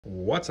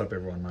What's up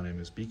everyone, my name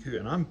is Biku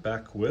and I'm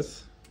back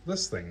with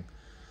this thing.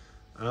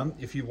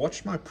 If you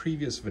watched my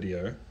previous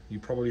video, you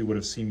probably would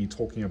have seen me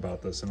talking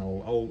about this, and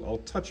I'll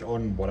touch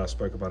on what I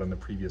spoke about in the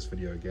previous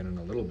video again in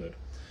a little bit.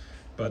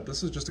 But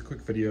this is just a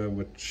quick video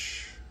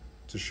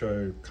to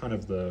show kind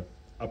of the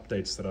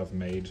updates that I've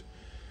made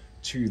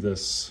to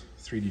this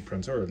 3D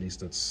printer, or at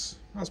least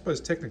I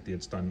suppose technically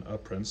it's done a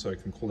print, so I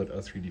can call it a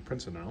 3D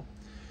printer now.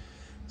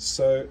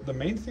 So the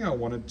main thing I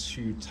wanted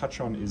to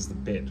touch on is the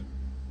bed.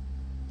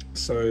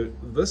 So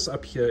this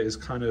up here is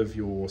kind of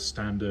your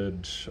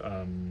standard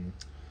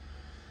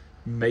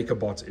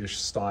MakerBot-ish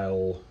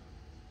style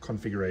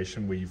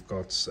configuration where you've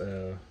got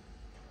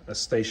a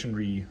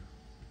stationary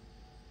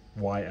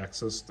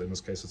y-axis. In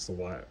this case it's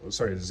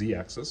the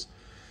z-axis.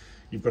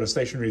 You've got a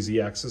stationary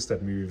z-axis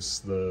that moves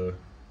the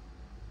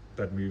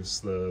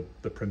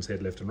print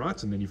head left and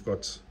right, and then you've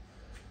got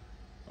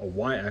a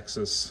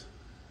y-axis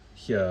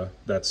here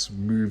that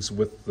moves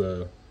with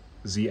the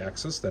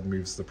z-axis that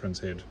moves the print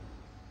head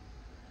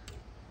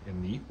in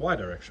the y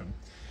direction.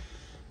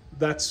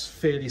 That's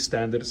fairly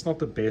standard. It's not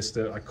the best.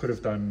 I could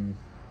have done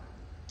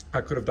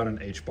an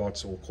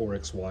HBot or Core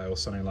XY or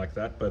something like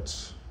that,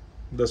 but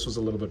this was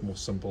a little bit more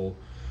simple,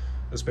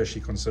 especially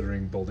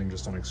considering building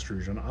just on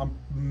extrusion. I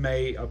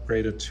may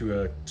upgrade it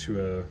to a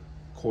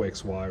Core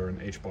XY or an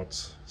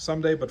HBot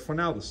someday, but for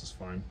now this is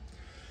fine.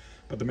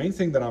 But the main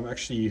thing that I'm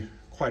actually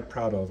quite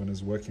proud of and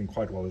is working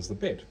quite well is the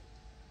bed.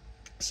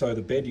 So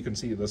the bed, you can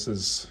see this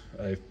is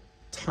a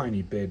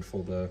tiny bed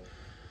for the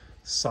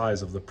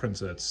size of the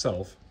printer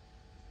itself,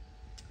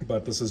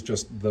 but this is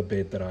just the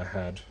bed that I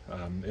had.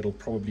 I'll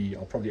probably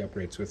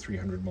upgrade to a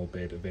 300mm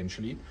bed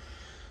eventually,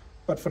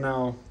 but for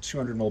now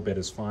 200mm bed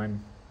is fine.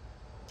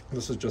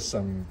 This is just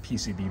some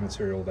PCB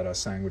material that I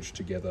sandwiched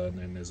together, and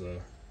then there's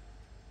a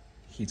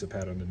heater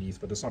pad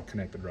underneath, but it's not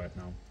connected right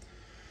now.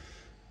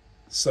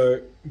 So,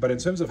 but in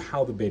terms of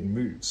how the bed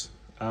moves,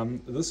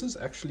 this is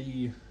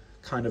actually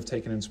kind of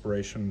taken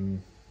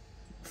inspiration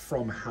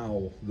from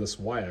how this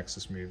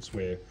y-axis moves,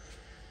 where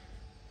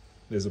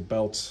there's a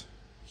belt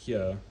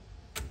here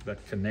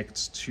that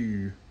connects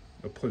to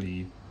a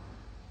pulley.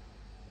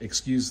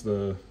 Excuse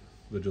the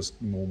just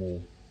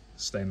normal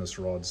stainless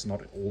rods.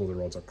 Not all of the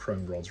rods are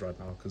chrome rods right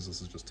now because this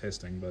is just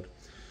testing, but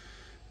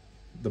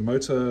the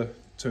motor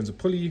turns a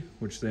pulley,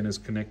 which then is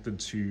connected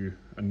to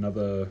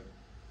another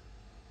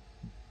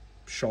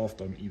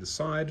shaft on either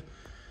side,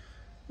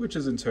 which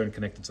is in turn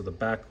connected to the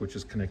back, which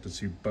is connected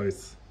to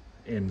both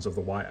ends of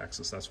the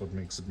y-axis. That's what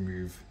makes it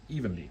move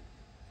evenly.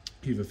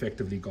 You've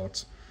effectively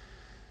got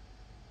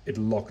it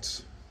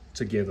locked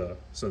together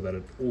so that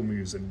it all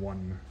moves in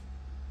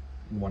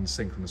one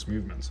synchronous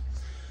movement.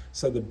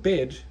 So the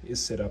bed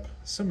is set up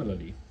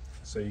similarly.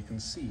 So you can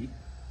see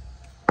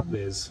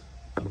there's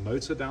a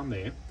motor down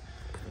there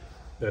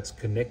that's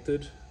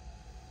connected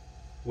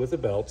with a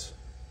belt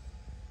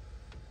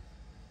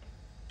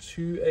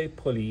to a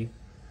pulley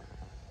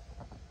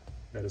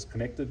that is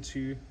connected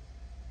to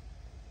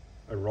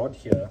a rod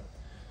here,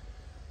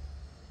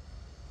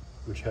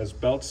 which has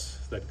belts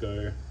that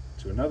go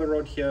to another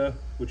rod here,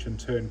 which in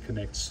turn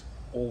connects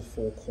all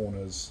four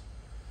corners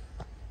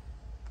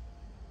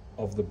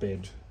of the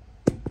bed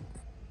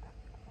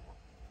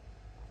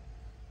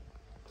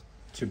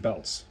to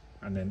belts,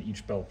 and then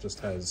each belt just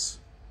has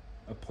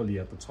a pulley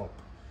at the top.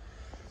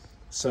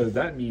 So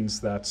that means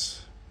that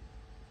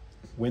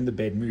when the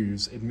bed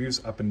moves, it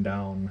moves up and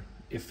down.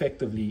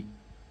 Effectively,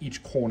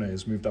 each corner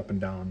is moved up and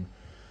down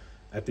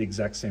at the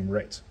exact same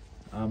rate.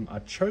 I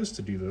chose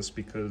to do this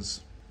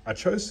because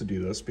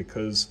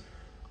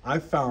I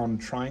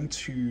found trying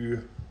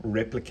to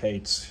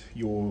replicate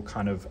your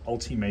kind of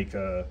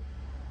Ultimaker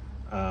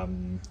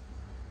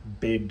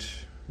bed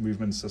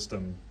movement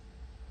system,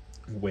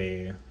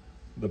 where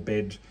the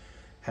bed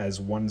has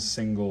one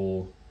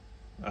single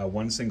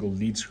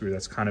lead screw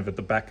that's kind of at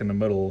the back and the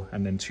middle,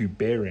 and then two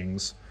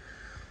bearings.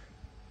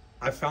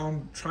 I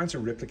found trying to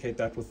replicate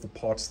that with the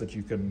parts that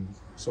you can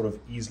sort of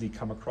easily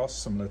come across,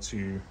 similar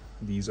to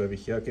these over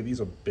here. Okay, these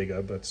are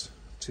bigger, but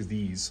to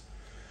these,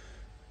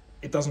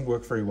 it doesn't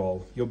work very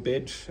well. Your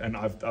bed, and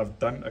I've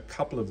done a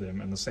couple of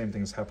them, and the same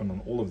thing has happened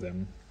on all of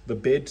them. The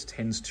bed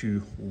tends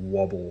to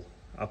wobble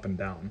up and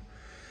down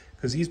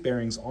because these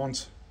bearings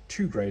aren't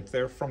too great.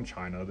 They're from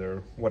China,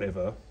 they're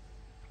whatever.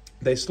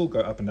 They still go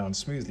up and down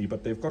smoothly,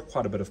 but they've got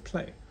quite a bit of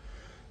play.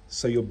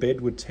 So your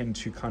bed would tend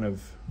to kind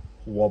of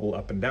wobble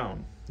up and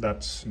down.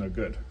 That's no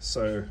good.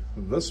 So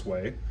this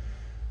way,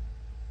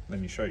 let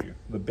me show you.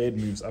 The bed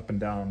moves up and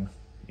down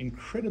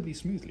incredibly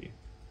smoothly.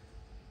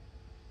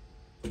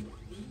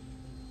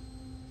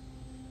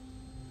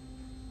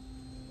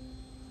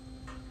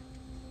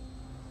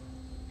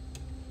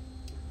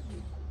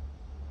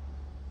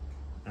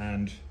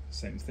 And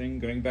same thing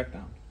going back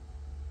down.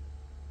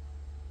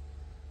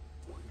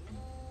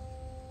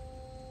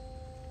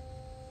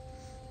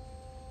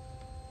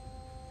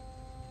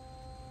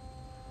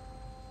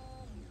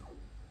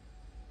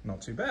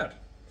 Not too bad.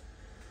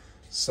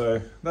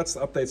 So that's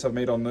the updates I've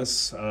made on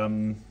this.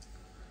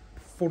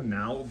 For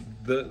now,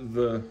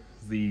 the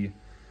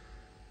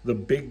The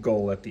big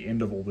goal at the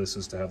end of all this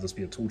is to have this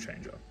be a tool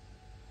changer,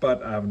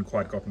 but I haven't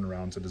quite gotten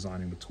around to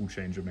designing the tool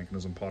changer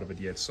mechanism part of it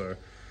yet. So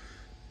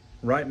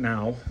right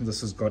now,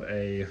 this has got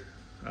a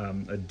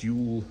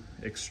dual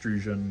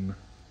extrusion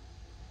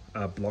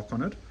block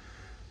on it.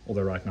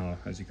 Although right now,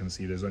 as you can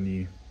see, there's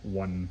only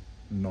one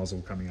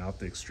nozzle coming out.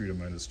 The extruder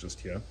mode is just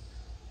here.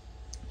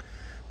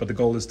 But the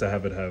goal is to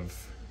have it have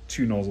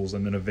two nozzles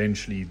and then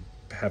eventually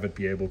have it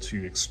be able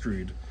to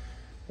extrude,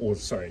 or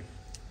sorry,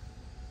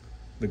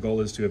 the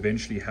goal is to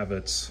eventually have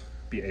it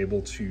be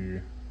able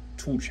to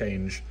tool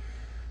change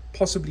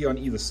possibly on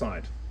either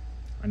side.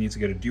 I need to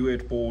get a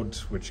duet board,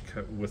 which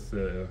with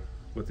the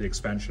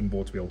expansion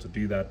board to be able to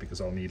do that,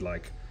 because I'll need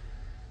like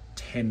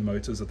 10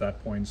 motors at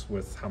that point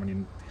with how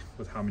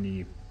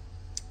many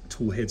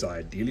tool heads I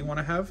ideally want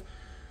to have.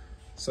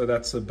 So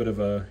that's a bit of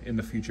a in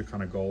the future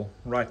kind of goal.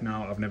 Right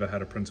now I've never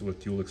had a printer with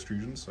dual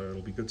extrusion, so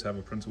it'll be good to have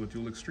a printer with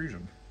dual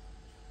extrusion.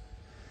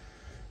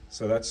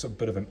 So that's a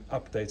bit of an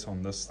update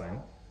on this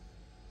thing.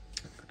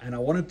 And I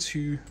wanted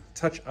to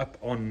touch up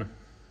on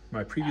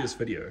my previous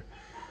video.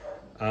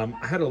 I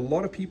had a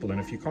lot of people, and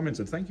if you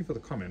commented, thank you for the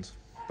comment,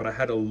 but I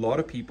had a lot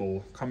of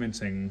people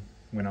commenting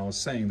when I was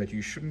saying that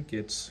you shouldn't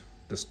get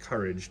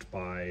discouraged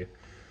by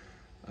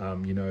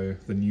you know,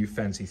 the new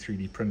fancy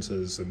 3D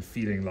printers and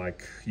feeling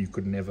like you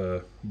could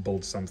never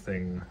build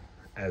something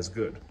as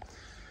good.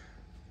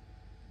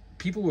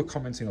 People were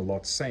commenting a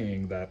lot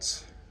saying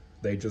that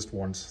they just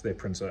want their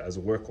printer as a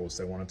workhorse.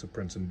 They want it to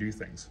print and do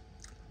things.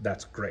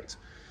 That's great.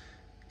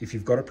 If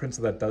you've got a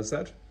printer that does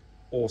that,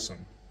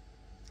 awesome.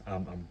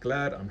 I'm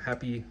glad, I'm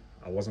happy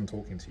I wasn't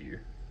talking to you.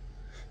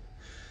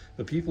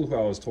 The people who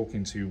I was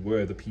talking to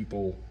were the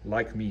people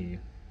like me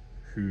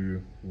who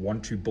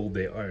want to build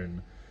their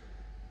own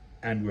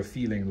and were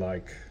feeling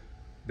like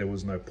there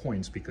was no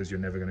point because you're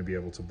never going to be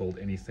able to build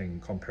anything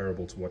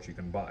comparable to what you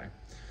can buy.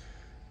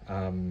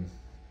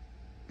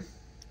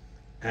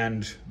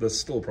 And this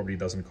still probably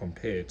doesn't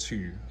compare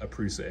to a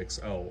Prusa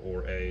XL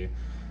or a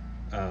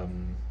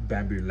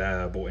Bambu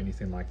Lab or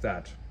anything like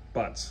that.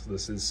 But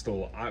this is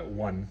still,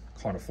 one,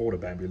 can't afford a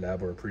Bambu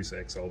Lab or a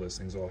Prusa XL. Those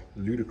things are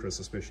ludicrous,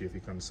 especially if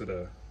you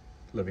consider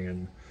living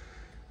in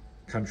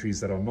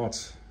countries that are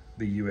not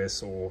the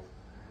US or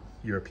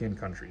European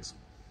countries.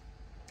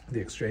 The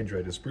exchange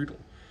rate is brutal.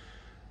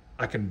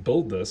 I can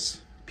build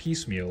this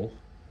piecemeal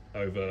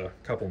over a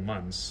couple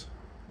months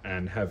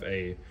and have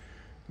a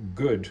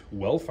good,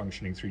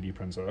 well-functioning 3D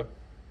printer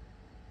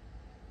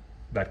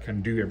that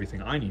can do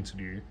everything I need to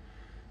do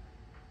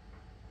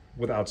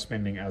without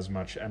spending as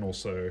much, and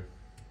also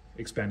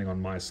expanding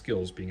on my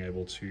skills, being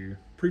able to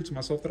prove to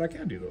myself that I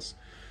can do this.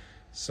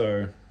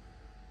 So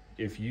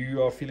if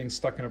you are feeling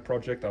stuck in a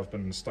project, I've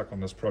been stuck on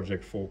this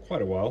project for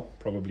quite a while,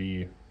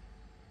 probably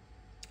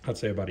I'd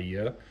say about a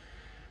year.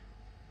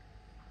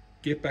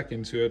 Get back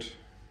into it.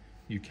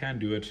 You can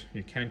do it.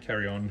 You can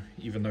carry on,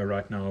 even though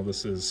right now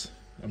this is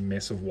a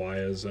mess of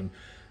wires, and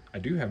I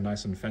do have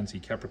nice and fancy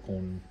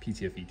Capricorn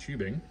PTFE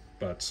tubing,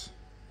 but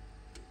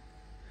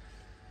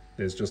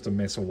there's just a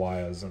mess of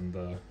wires, and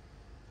the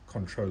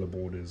controller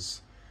board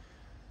is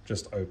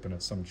just open.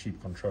 It's some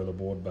cheap controller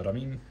board, but I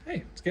mean,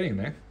 hey, it's getting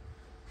there.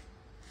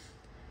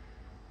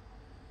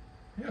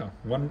 Yeah,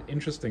 one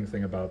interesting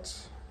thing about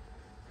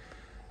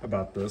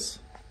this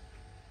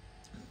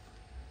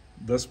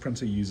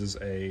printer uses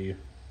a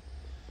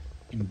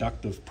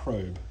inductive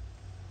probe.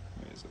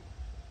 Where is it?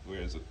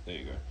 Where is it? There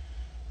you go.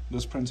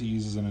 This printer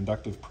uses an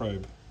inductive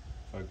probe.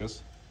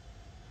 Focus.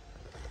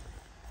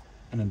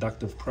 An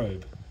inductive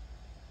probe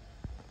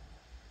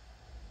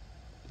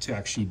to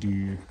actually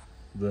do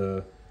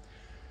the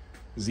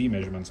Z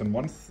measurements, and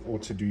or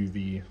to do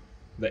the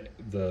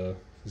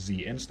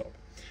Z end stop.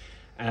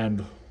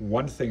 And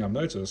one thing I've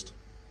noticed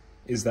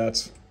is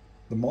that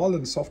the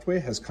Marlin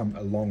software has come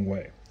a long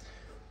way.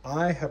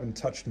 I haven't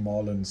touched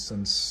Marlin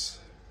since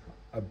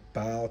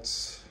about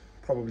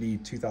probably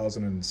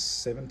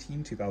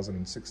 2017,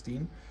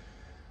 2016,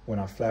 when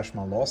I flashed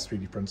my last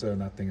 3D printer, and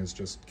that thing has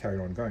just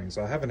carried on going.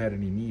 So I haven't had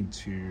any need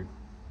to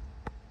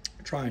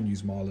try and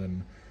use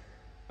Marlin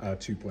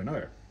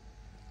 2.0.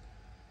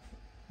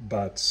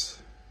 But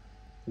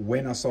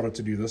when I started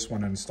to do this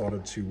one and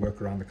started to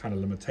work around the kind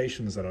of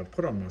limitations that I'd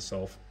put on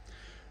myself,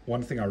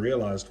 one thing I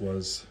realized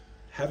was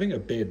having a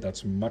bed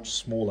that's much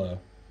smaller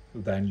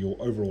than your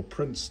overall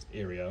print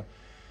area.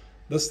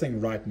 This thing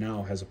right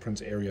now has a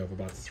print area of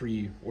about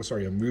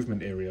a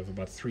movement area of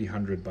about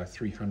 300 by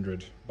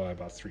 300 by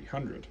about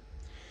 300.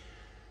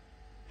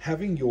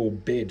 Having your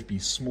bed be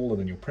smaller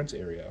than your print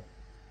area,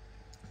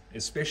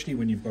 especially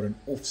when you've got an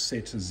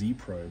offset Z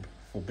probe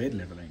for bed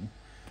leveling,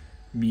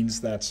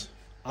 means that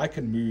I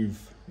can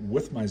move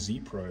with my Z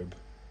probe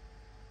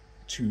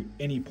to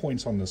any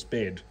points on this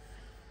bed,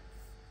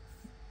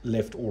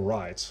 left or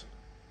right,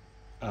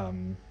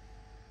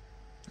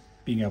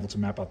 being able to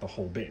map out the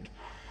whole bed.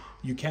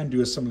 You can do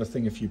a similar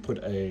thing if you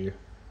put a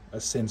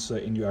sensor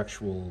in your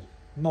actual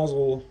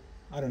nozzle.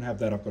 I don't have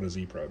that, I've got a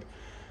Z probe.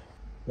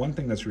 One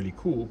thing that's really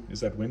cool is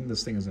that when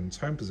this thing is in its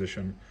home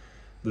position,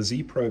 the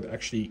Z probe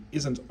actually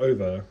isn't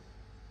over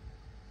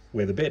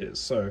where the bed is.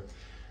 So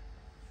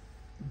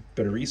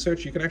bit of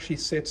research, you can actually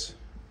set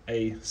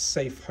a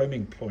safe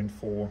homing point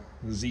for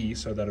Z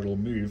so that it'll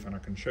move, and I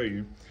can show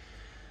you.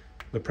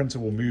 The printer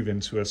will move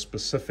into a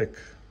specific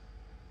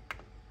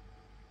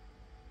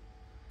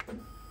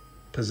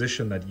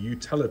position that you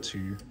tell it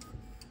to,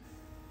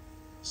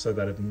 so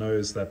that it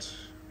knows that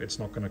it's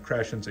not going to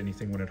crash into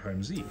anything when it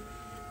homes Z.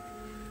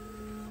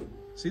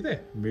 See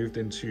there, moved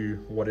into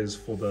what is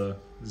for the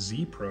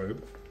Z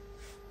probe.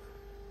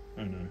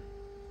 Oh no,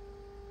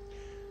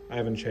 I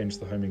haven't changed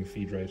the homing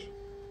feed rate.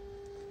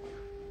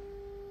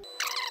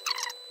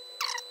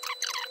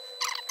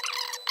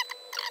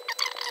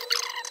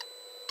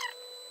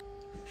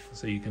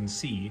 So you can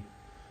see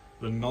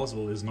the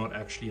nozzle is not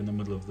actually in the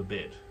middle of the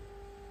bed.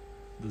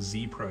 The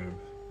Z probe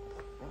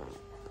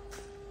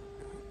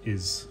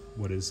is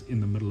what is in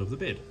the middle of the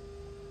bed.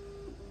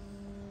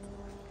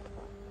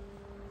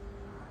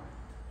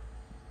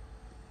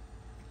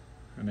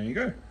 And there you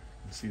go.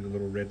 You see the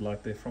little red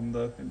light there from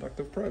the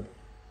inductive probe.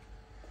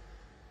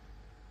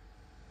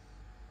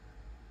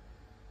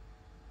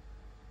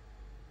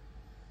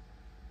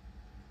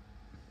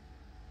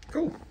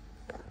 Cool.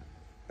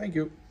 Thank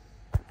you.